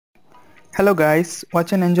Hello guys,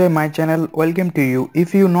 watch and enjoy my channel. Welcome to you.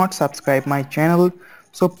 If you not subscribe my channel,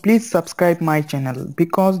 so please subscribe my channel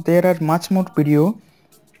because there are much more video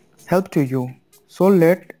help to you. So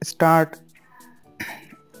let's start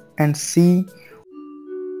and see.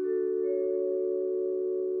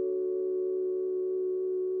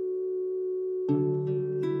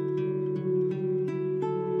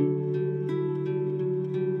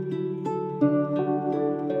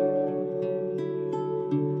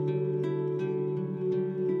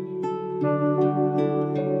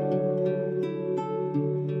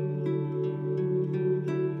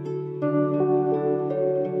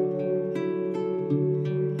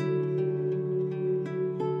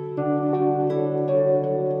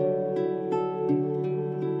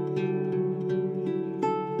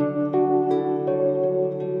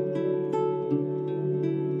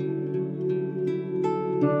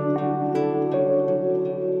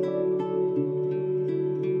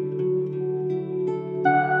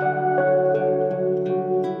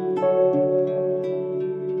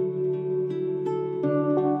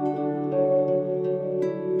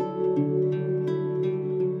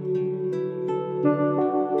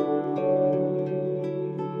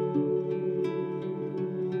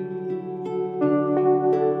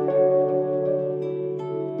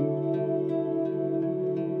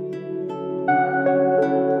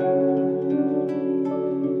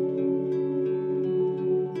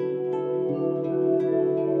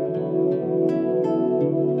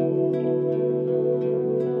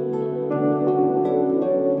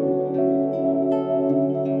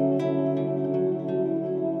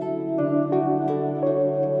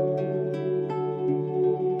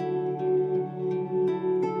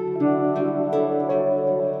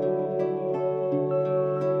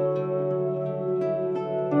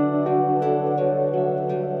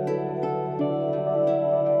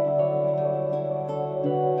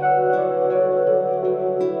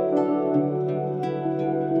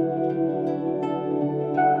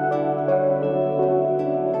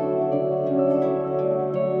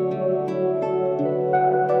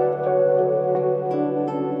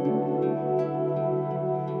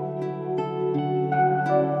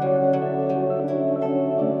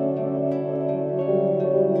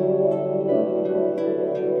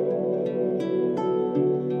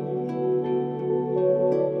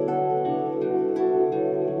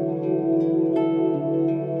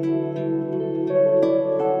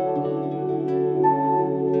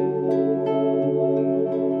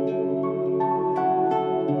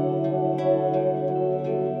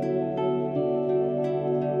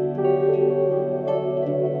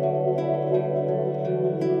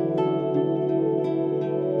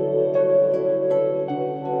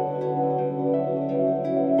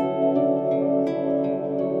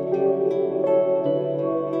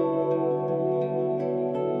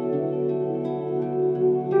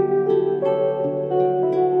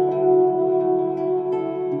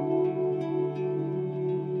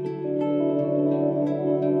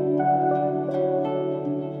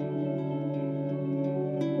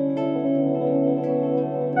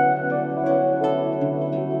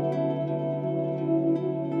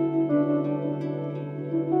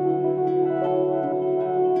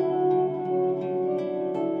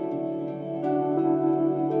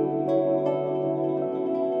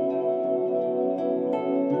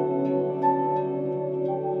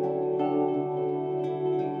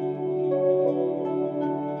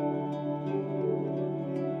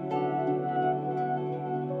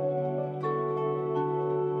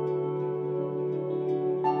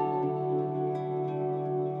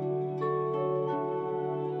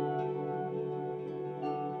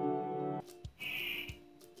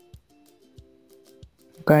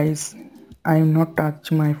 Guys, I am not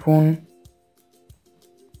touch my phone.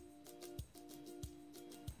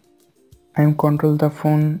 I am control the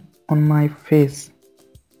phone on my face.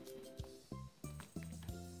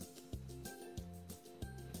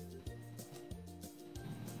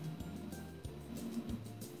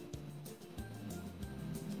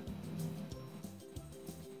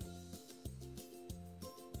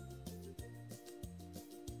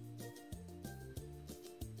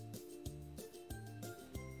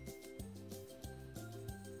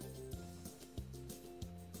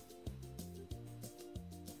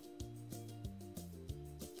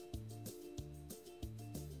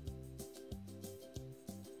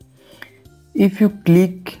 If you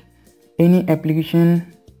click any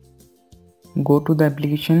application, go to the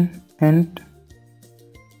application and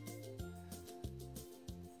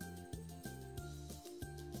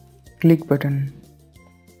click button.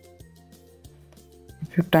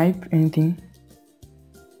 If you type anything,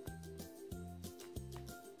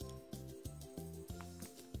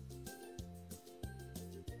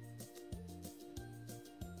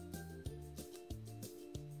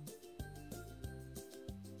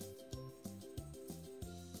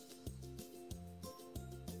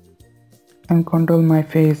 and control my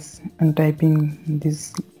face and typing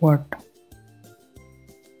this word.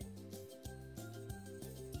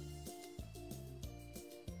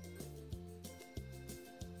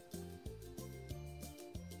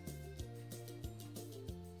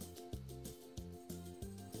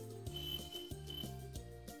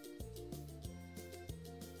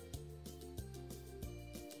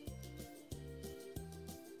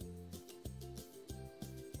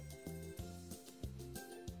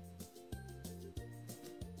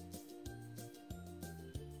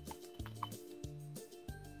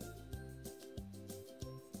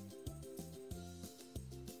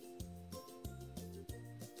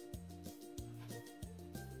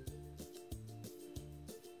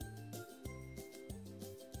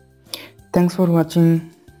 Thanks for watching.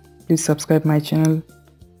 Please subscribe my channel.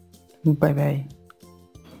 Bye bye.